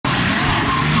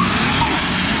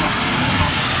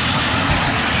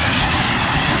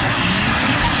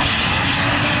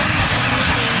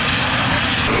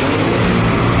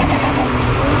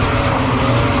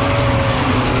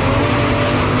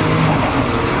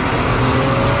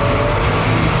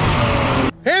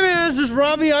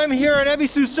Robbie. I'm here at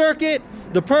Ebisu Circuit,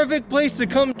 the perfect place to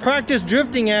come practice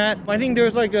drifting at. I think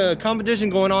there's like a competition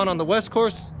going on the West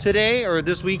Course today or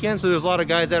this weekend, so there's a lot of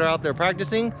guys that are out there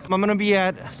practicing. I'm gonna be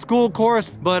at school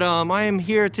course, but I am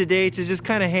here today to just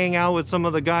kind of hang out with some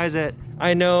of the guys that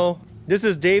I know. This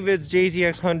is David's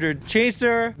JZX 100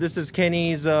 Chaser. This is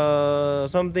Kenny's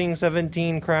something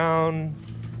 17 Crown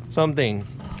something.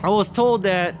 I was told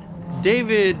that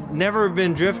David never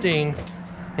been drifting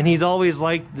and he's always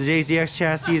liked the JZX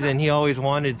chassis and he always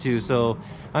wanted to, so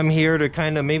I'm here to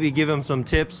kind of maybe give him some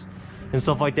tips and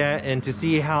stuff like that, and to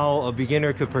see how a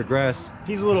beginner could progress.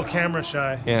 He's a little camera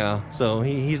shy. Yeah, so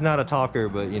he's not a talker,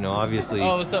 but you know, obviously.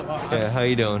 Oh, what's up? Yeah, how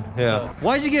you doing? Yeah.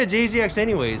 Why'd you get a JZX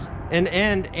anyways? And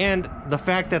the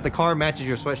fact that the car matches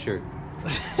your sweatshirt.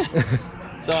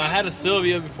 So I had a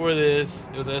Sylvia before this.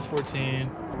 It was an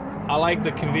S14. I like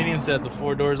the convenience that the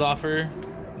 4 doors offer,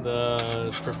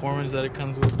 the performance that it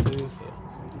comes with too. So.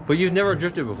 But you've never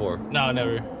drifted before? No,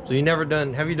 never. So you never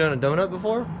done? Have you done a donut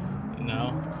before?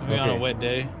 No, maybe on a wet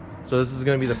day. So this is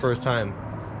gonna be the first time.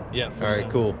 Yeah. All right,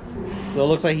 cool. So it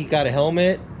looks like he got a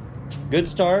helmet. Good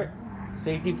start.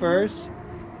 Safety first.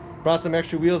 Brought some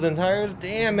extra wheels and tires.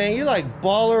 Damn, man, you like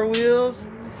baller wheels.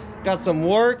 Got some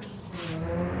works.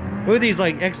 What are these,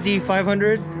 like XD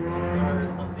 500?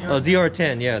 Oh,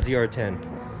 ZR10, yeah, ZR10.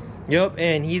 Yep,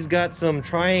 and he's got some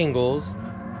triangles.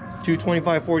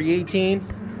 225, 40, 18.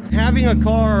 Having a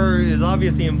car is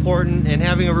obviously important, and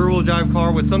having a rear-wheel drive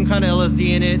car with some kind of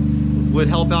LSD in it would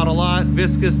help out a lot.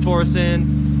 Viscous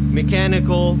torsion,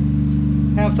 mechanical,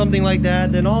 have something like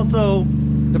that. Then also,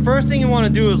 the first thing you want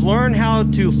to do is learn how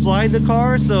to slide the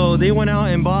car. So they went out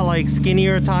and bought like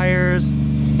skinnier tires,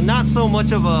 not so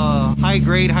much of a high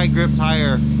grade, high grip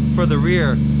tire for the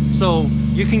rear. So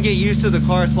you can get used to the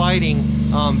car sliding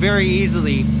very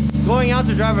easily. Going out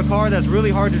to drive a car that's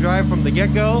really hard to drive from the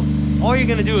get-go, all you're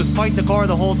gonna do is fight the car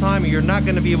the whole time and you're not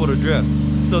gonna be able to drift.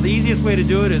 So the easiest way to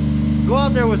do it is go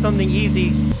out there with something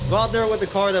easy. Go out there with a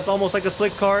car that's almost like a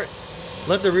slick cart.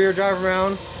 Let the rear drive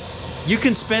around. You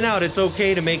can spin out, it's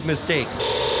okay to make mistakes.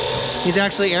 He's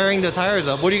actually airing the tires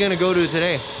up. What are you gonna go to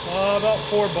today? About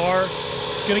 4 bar.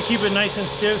 Gonna keep it nice and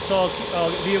stiff so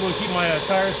I'll be able to keep my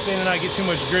tires spinning and not get too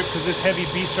much grip, because this heavy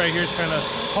beast right here is kind of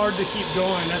hard to keep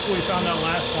going. That's what we found out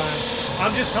last time.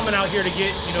 I'm just coming out here to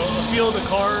get, you know, a feel of the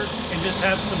car and just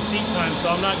have some seat time, so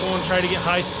I'm not going to try to get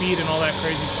high speed and all that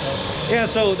crazy stuff. Yeah,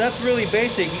 so that's really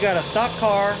basic. You got a stock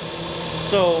car,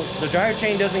 so the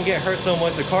drivetrain doesn't get hurt so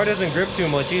much. The car doesn't grip too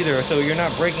much either, so you're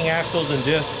not breaking axles and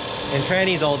diffs and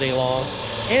trannies all day long.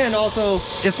 And also,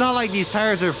 it's not like these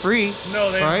tires are free.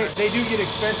 No, they do get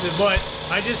expensive, but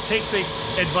I just take the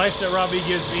advice that Robbie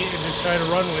gives me and just try to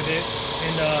run with it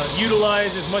and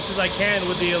utilize as much as I can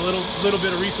with the little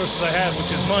bit of resources I have,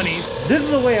 which is money. This is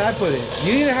the way I put it.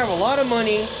 You either have a lot of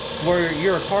money where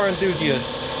you're a car enthusiast,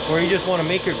 where you just want to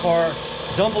make your car,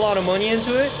 dump a lot of money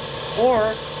into it,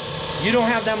 or you don't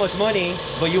have that much money,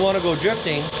 but you want to go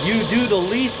drifting. You do the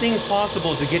least things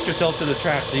possible to get yourself to the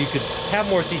track so you could have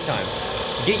more seat time.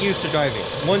 Get used to driving.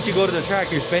 Once you go to the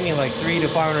track, you're spending like $300 to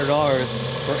 $500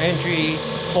 for entry,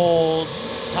 tolls,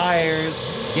 tires,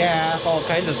 gas, all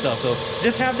kinds of stuff. So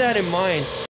just have that in mind.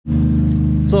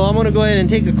 So I'm gonna go ahead and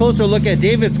take a closer look at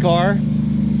David's car.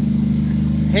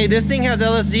 Hey, this thing has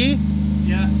LSD?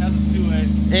 Yeah, it has a 2-way.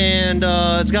 And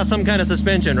it's got some kind of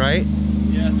suspension, right?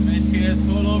 Yeah, some HKS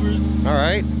coilovers. All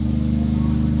right.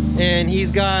 And he's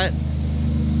got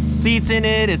seats in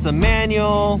it. It's a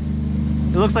manual.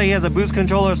 It looks like he has a boost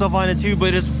controller or stuff on it too,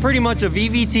 but it's pretty much a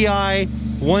VVTi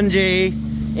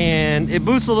 1J, and it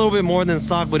boosts a little bit more than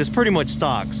stock, but it's pretty much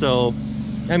stock. So,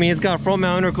 I mean, it's got front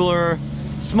mount intercooler,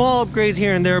 small upgrades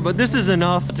here and there, but this is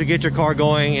enough to get your car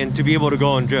going and to be able to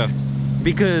go and drift.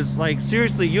 Because, like,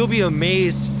 seriously, you'll be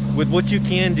amazed with what you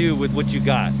can do with what you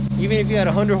got. Even if you had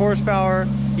 100 horsepower,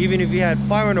 even if you had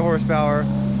 500 horsepower,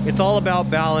 it's all about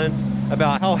balance,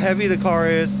 about how heavy the car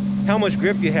is, how much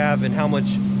grip you have, and how much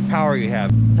power you have.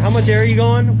 So how much air are you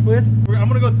going with? I'm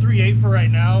gonna go 3.8 for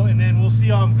right now, and then we'll see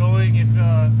how I'm going.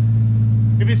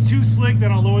 If it's too slick,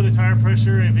 then I'll lower the tire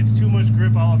pressure. If it's too much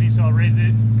grip, I'll raise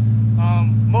it.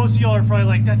 Most of y'all are probably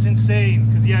like, that's insane,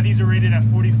 because yeah, these are rated at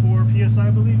 44 PSI, I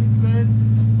believe it said.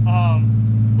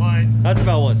 But that's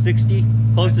about what, 60?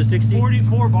 Close to 60?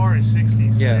 44 bar is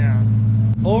 60. So yeah.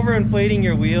 Overinflating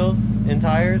your wheels and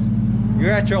tires,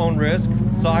 you're at your own risk.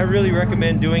 So I really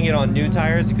recommend doing it on new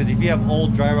tires, because if you have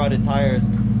old dry rotted tires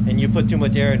and you put too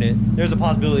much air in it, there's a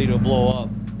possibility to blow up.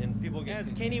 And people get,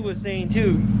 as Kenny was saying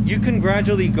too, you can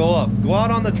gradually go up. Go out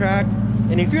on the track,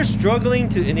 and if you're struggling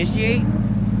to initiate,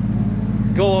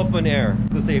 go up in air.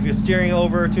 Let's say if you're steering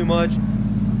over too much,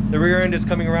 the rear end is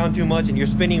coming around too much, and you're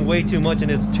spinning way too much and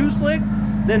it's too slick,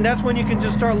 then that's when you can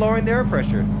just start lowering the air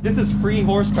pressure. This is free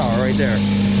horsepower right there.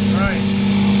 Right.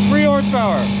 Free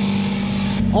horsepower.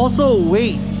 Also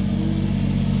weight.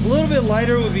 A little bit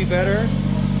lighter would be better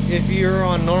if you're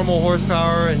on normal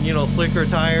horsepower and, you know, slicker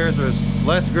tires or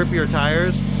less grippier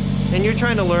tires and you're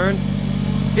trying to learn.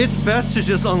 It's best to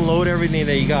just unload everything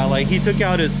that you got. Like, he took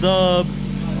out his sub,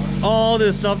 all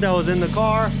this stuff that was in the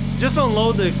car. Just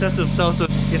unload the excessive stuff so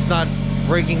it's not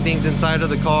breaking things inside of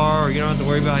the car, or you don't have to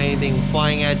worry about anything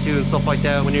flying at you and stuff like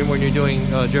that when you're doing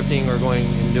drifting or going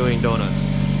and doing donuts.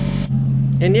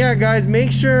 And yeah, guys,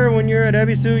 make sure when you're at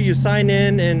Ebisu you sign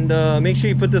in, and make sure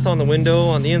you put this on the window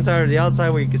on the inside or the outside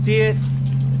where you can see it.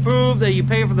 Prove that you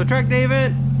pay for the track day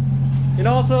event, and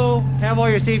also have all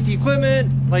your safety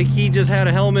equipment. Like, he just had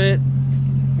a helmet.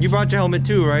 You brought your helmet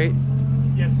too, right?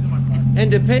 Yes, it's in my car. And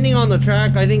depending on the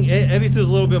track, I think Ebisu is a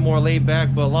little bit more laid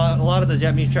back, but a lot of the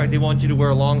Japanese track, they want you to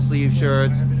wear long sleeve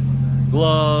shirts,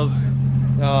 gloves,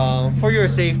 for your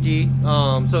safety.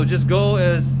 So just go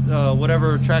as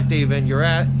whatever track day event you're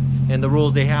at and the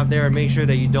rules they have there, and make sure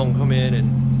that you don't come in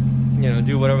and, you know,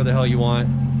 do whatever the hell you want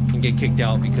and get kicked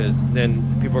out, because then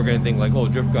people are going to think like, oh,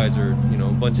 drift guys are, you know,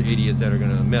 a bunch of idiots that are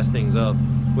going to mess things up.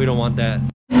 We don't want that.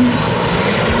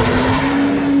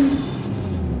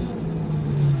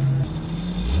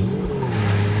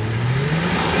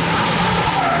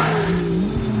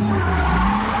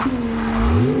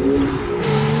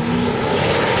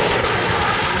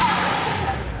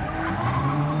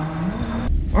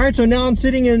 Alright, so now I'm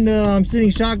sitting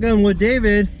shotgun with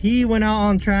David. He went out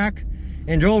on track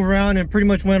and drove around and pretty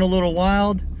much went a little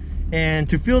wild and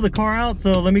to feel the car out.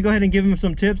 So let me go ahead and give him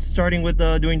some tips, starting with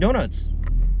doing donuts.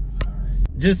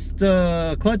 Just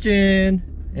clutch in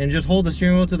and just hold the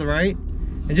steering wheel to the right,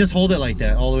 and just hold it like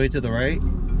that all the way to the right.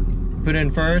 Put it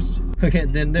in first. Okay,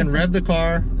 then rev the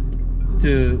car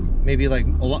to maybe like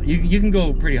a lot. You can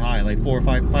go pretty high, like 4 or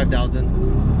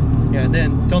 5,000. Yeah, and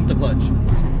then dump the clutch.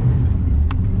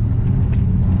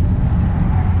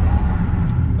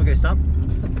 Okay, stop.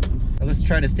 Let's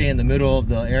try to stay in the middle of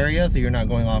the area so you're not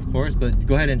going off course, but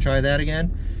go ahead and try that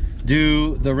again.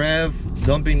 Do the rev,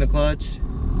 dumping the clutch.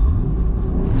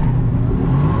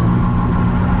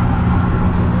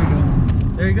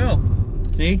 There you go.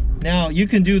 See? Now you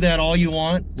can do that all you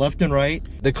want, left and right.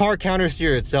 The car counter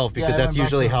steer itself, because that's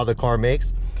usually how the car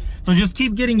makes. So just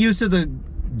keep getting used to the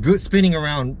good spinning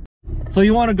around. So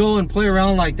you want to go and play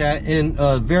around like that in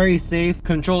a very safe,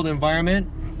 controlled environment.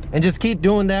 And just keep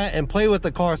doing that and play with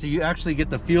the car so you actually get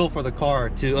the feel for the car,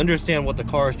 to understand what the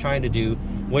car is trying to do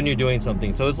when you're doing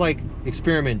something. So it's like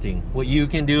experimenting what you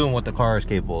can do and what the car is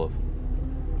capable of.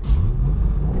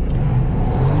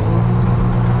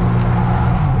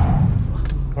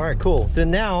 All right, cool. Then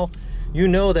now you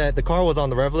know that the car was on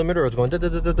the rev limiter, or it's going da da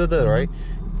da da da da, right?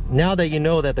 Now that you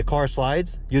know that the car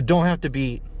slides, you don't have to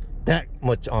be that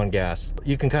much on gas.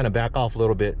 You can kind of back off a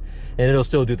little bit and it'll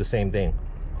still do the same thing.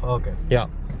 Okay. Yeah.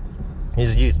 You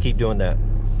just keep doing that.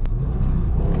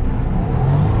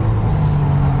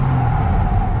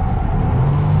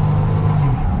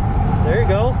 There you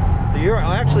go. So you're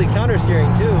actually counter steering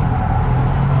too.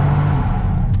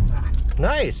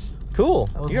 Nice. Cool.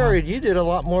 You did a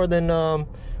lot more than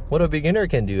what a beginner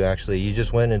can do, actually. You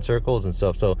just went in circles and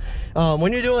stuff. So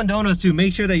when you're doing donuts too,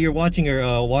 make sure that you're watching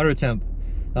your water temp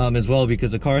as well,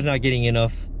 because the car's not getting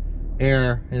enough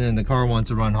air and then the car wants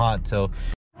to run hot. So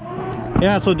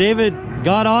yeah, so David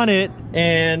got on it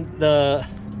and the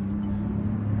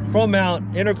front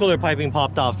mount intercooler piping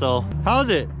popped off. So how's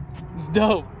it? It's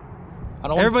dope. I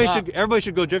don't everybody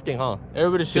should go drifting, huh?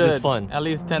 Everybody should. It's fun. At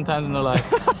least 10 times in their life.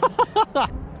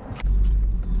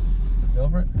 Go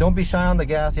for it. Don't be shy on the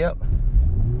gas. Yep.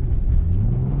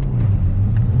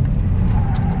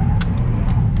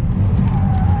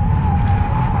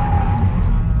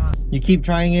 You keep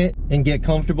trying it and get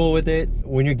comfortable with it.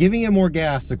 When you're giving it more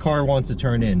gas, the car wants to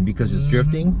turn in because it's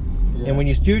drifting. Yeah. And when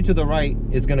you steer to the right,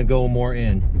 it's gonna go more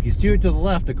in. If you steer to the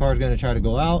left, the car's gonna try to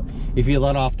go out. If you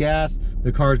let off gas,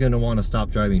 the car's gonna wanna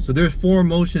stop driving. So there's 4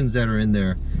 motions that are in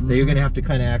there that you're gonna have to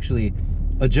kind of actually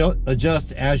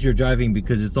adjust as you're driving,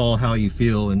 because it's all how you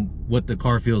feel and what the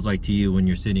car feels like to you when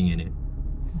you're sitting in it.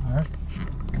 All right.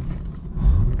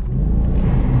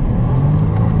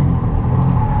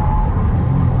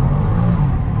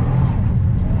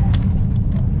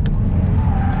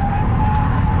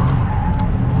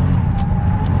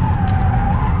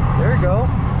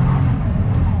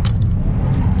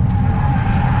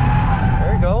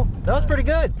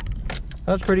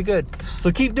 That's pretty good.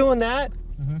 So keep doing that,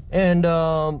 and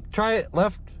try it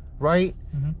left, right,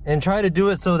 and try to do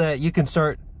it so that you can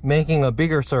start making a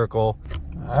bigger circle.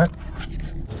 All right.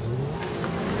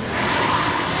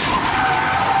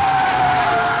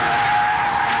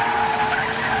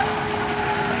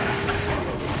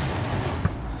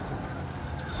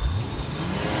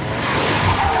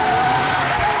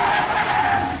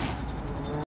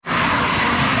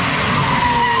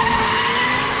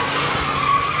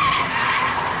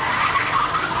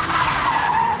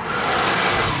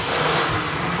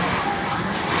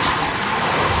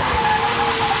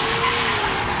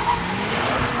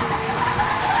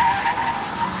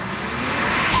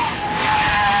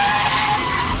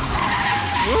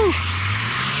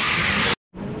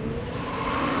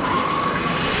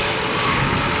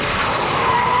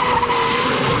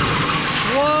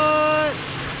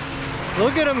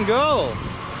 him go.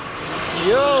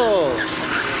 Yo.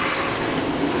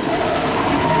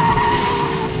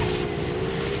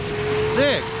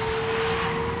 Sick.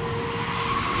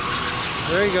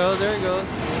 There he goes, there he goes.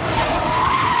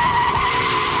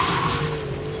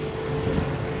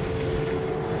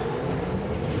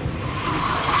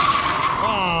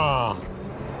 Ah,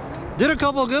 did a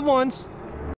couple good ones.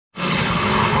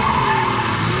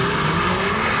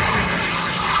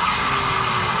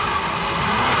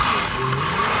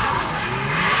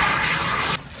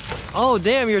 Oh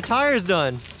damn, your tire's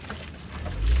done.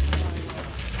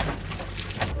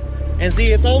 And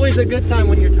see, it's always a good time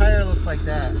when your tire looks like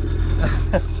that.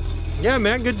 Yeah,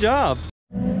 man, good job.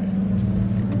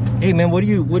 Hey man, what are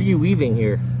you weaving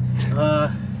here?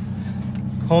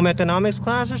 Home economics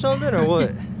class or something, or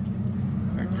what?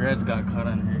 Our dress got caught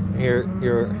on her.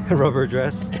 Your rubber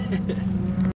dress.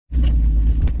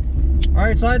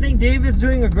 Alright, so I think David's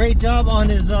doing a great job on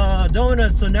his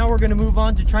donuts, so now we're going to move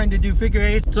on to trying to do figure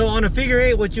eights. So on a figure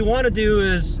eight, what you want to do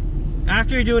is,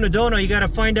 after you're doing a donut, you got to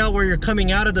find out where you're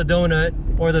coming out of the donut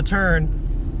or the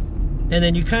turn, and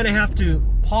then you kind of have to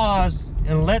pause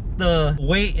and let the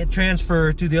weight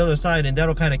transfer to the other side, and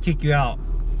that'll kind of kick you out.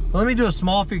 So let me do a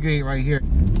small figure eight right here.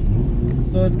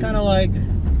 So it's kind of like,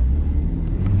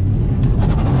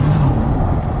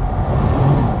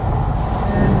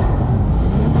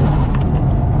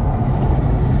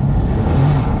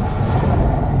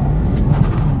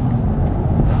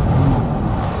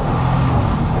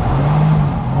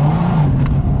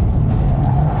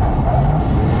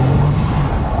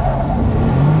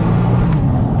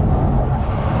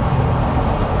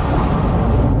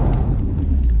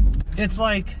 it's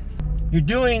like you're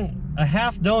doing a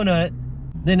half donut,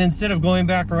 then instead of going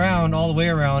back around all the way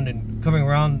around and coming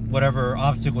around whatever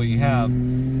obstacle you have,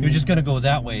 you're just gonna go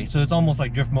that way. So it's almost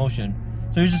like drift motion.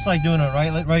 So you're just like doing a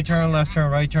right turn, left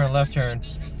turn, right turn, left turn.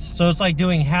 So it's like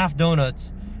doing half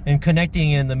donuts and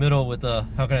connecting in the middle with the,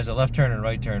 how can I say, left turn and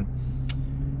right turn.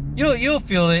 You'll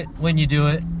feel it when you do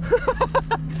it.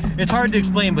 It's hard to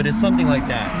explain, but it's something like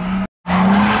that.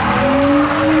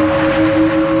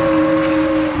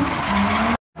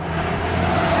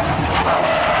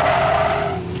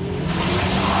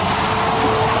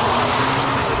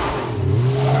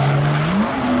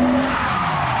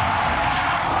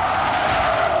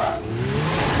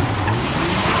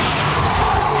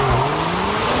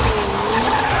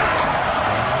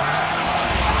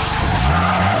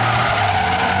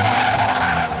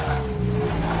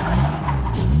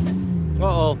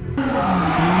 Uh-oh.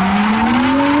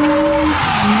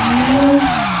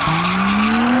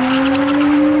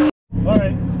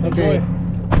 Alright, Okay. enjoy.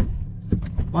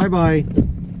 Bye-bye.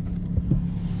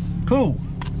 Cool.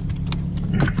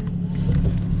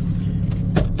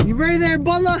 You ready there,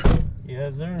 Butler?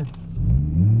 Yes, sir.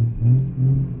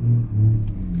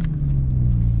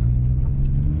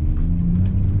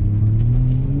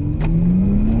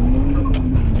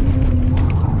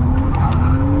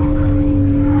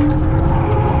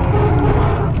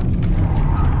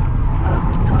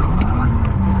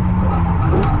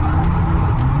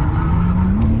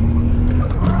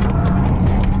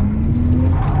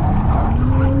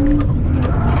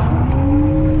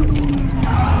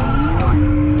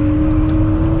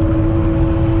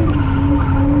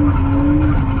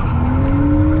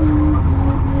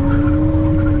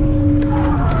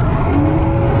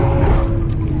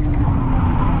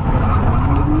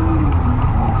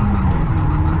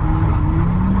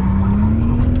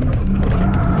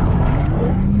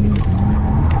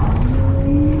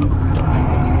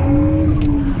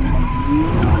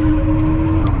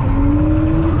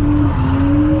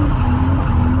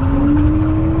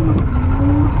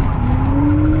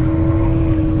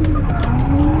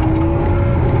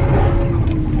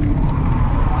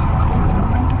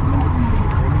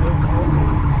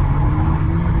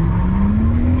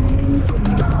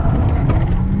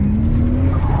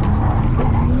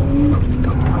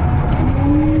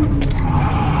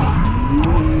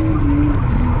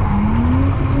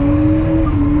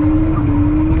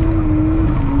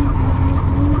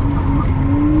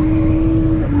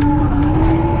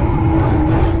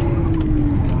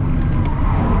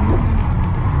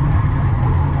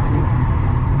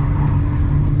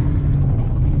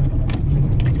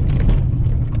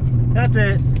 That's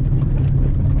it.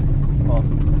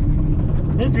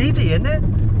 Awesome. It's easy, isn't it?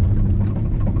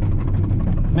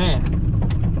 Man.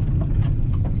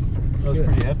 That was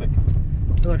pretty epic.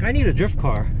 Look, I need a drift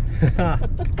car.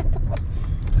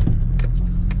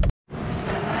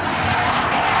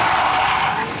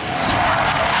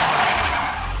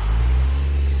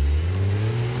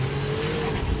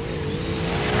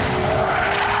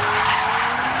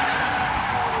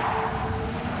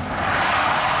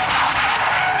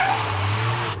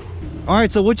 All right,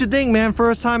 so what you think, man?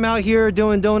 First time out here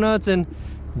doing donuts and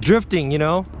drifting, you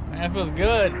know? Man, it feels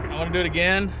good. I want to do it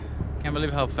again. Can't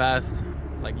believe how fast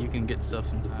like you can get stuff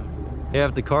sometimes. Yeah,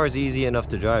 if the car's easy enough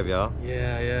to drive, y'all.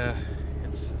 Yeah.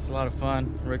 It's a lot of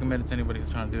fun. I recommend it to anybody who's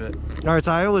trying to do it. All right,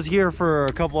 so I was here for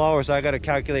a couple hours, so I got to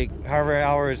calculate however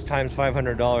hours times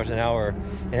 $500 an hour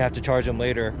and have to charge them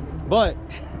later. But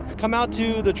come out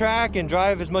to the track and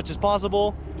drive as much as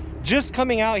possible. Just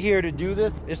coming out here to do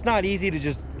this, it's not easy to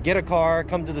just get a car,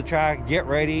 come to the track, get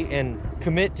ready, and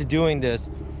commit to doing this.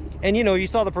 And you know, you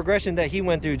saw the progression that he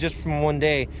went through just from one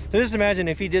day. So just imagine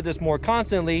if he did this more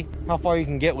constantly, how far you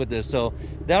can get with this. So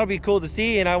that'll be cool to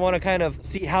see, and I want to kind of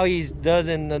see how he does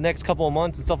in the next couple of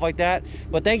months and stuff like that.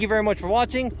 But thank you very much for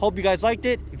watching. Hope you guys liked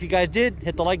it. If you guys did,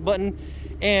 hit the like button.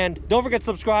 And don't forget to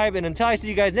subscribe. And until I see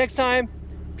you guys next time,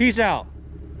 peace out.